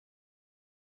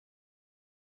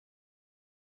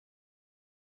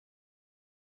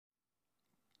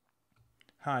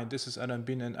Hi, this is Adam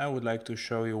Bin, and I would like to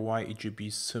show you why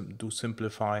EJBs do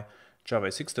simplify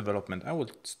Java 6 development. I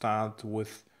will start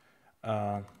with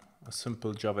a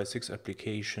simple Java 6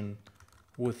 application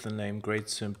with the name Great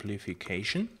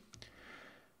Simplification.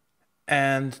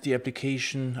 And the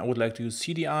application, I would like to use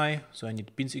CDI, so I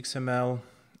need beans XML,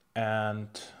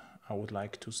 and I would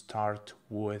like to start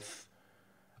with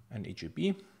an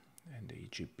EJB. And the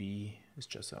EJB is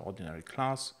just an ordinary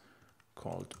class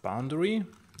called boundary,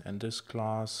 and this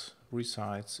class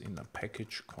resides in a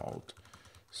package called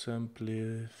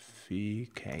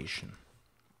Simplification.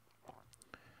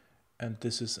 And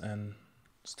this is an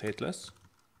stateless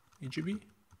EJB.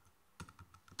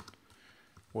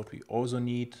 What we also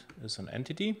need is an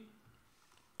entity,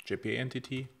 JPA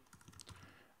entity,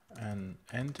 an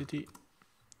entity,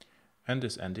 and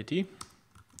this entity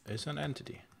is an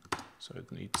entity. So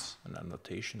it needs an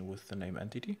annotation with the name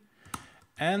entity.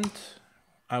 And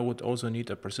I would also need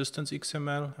a persistence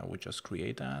XML. I would just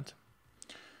create that.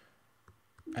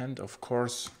 And of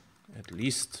course, at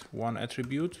least one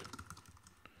attribute.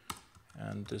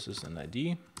 And this is an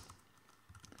ID,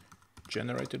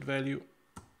 generated value.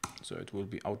 So it will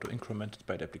be auto-incremented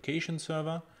by the application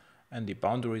server. And the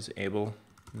boundary is able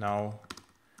now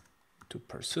to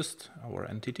persist our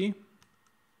entity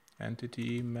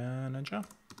manager.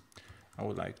 I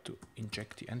would like to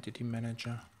inject the entity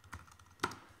manager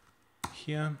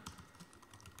here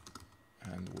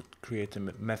and would create a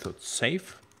method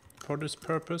save for this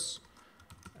purpose,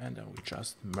 and I will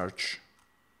just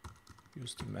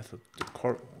use the method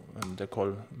they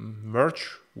call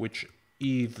merge, which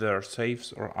either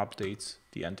saves or updates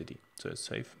the entity. So it's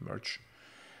save merge.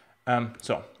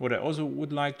 So what I also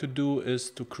would like to do is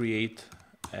to create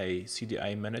a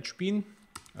CDI manage bean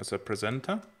as a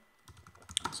presenter.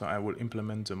 So I will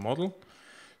implement the model.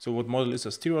 So what model is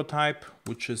a stereotype,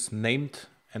 which is named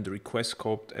and request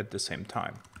scoped at the same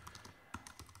time.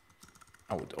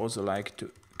 I would also like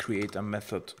to create a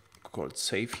method called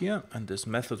save here, and this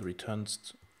method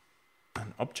returns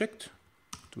an object.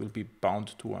 It will be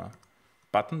bound to a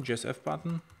button, JSF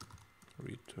button,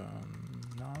 return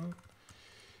null.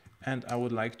 And I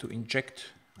would like to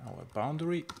inject our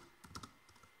boundary.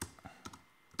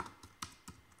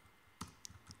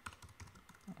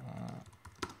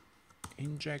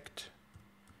 Inject,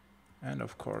 and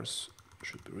of course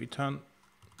should be return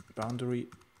boundary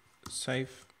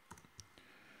save.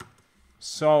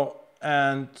 So,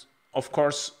 and of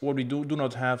course what we do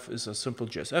not have is a simple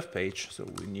JSF page, so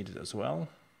we need it as well.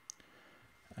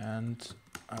 And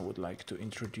I would like to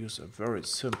introduce a very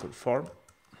simple form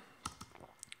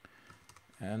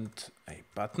and a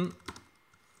button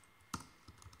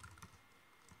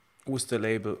with the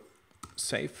label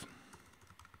save.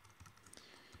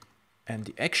 And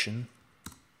the action,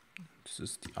 this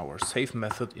is our save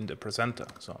method in the presenter.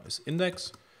 So it's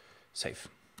index save.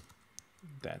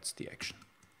 That's the action.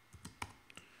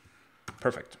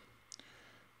 Perfect.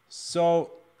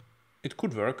 So it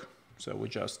could work. So we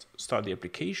just start the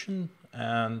application,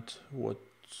 and what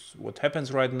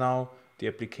happens right now, the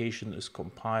application is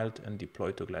compiled and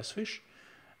deployed to Glassfish.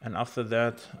 And after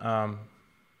that,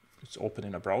 it's open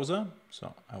in a browser.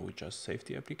 So I will just save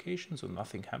the application, so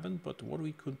nothing happened. But what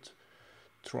we could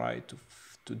try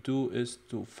to do is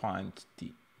to find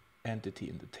the entity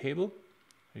in the table.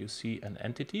 You see an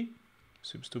entity,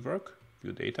 seems to work,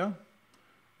 view data,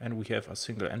 and we have a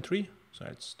single entry. So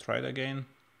let's try it again,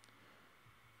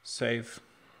 save,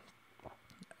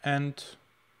 and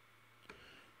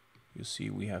you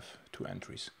see we have two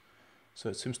entries. So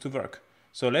it seems to work.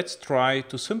 So let's try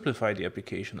to simplify the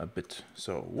application a bit.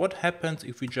 So what happens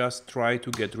if we just try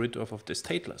to get rid of the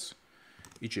stateless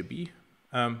EJB?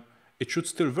 It should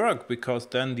still work, because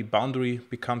then the boundary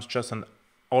becomes just an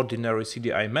ordinary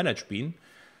CDI manage bean.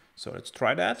 So let's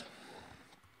try that.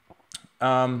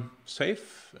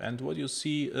 Save, and what you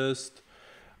see is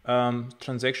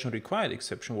transaction required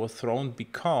exception was thrown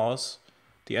because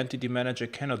the entity manager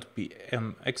cannot be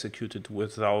executed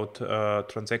without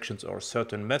transactions, or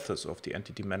certain methods of the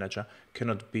entity manager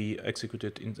cannot be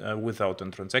executed without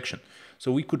a transaction.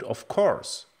 So we could, of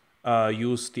course,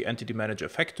 use the entity manager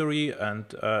factory and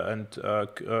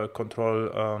control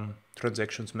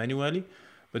transactions manually,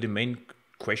 but the main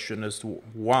question is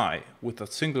why with a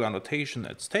single annotation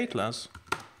at stateless,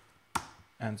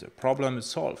 and the problem is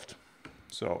solved.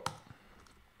 So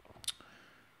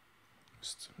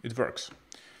it works.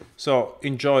 So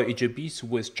enjoy EJBs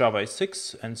with Java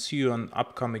 6 and see you on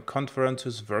upcoming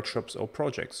conferences, workshops or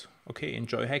projects. Okay,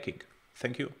 enjoy hacking.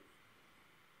 Thank you.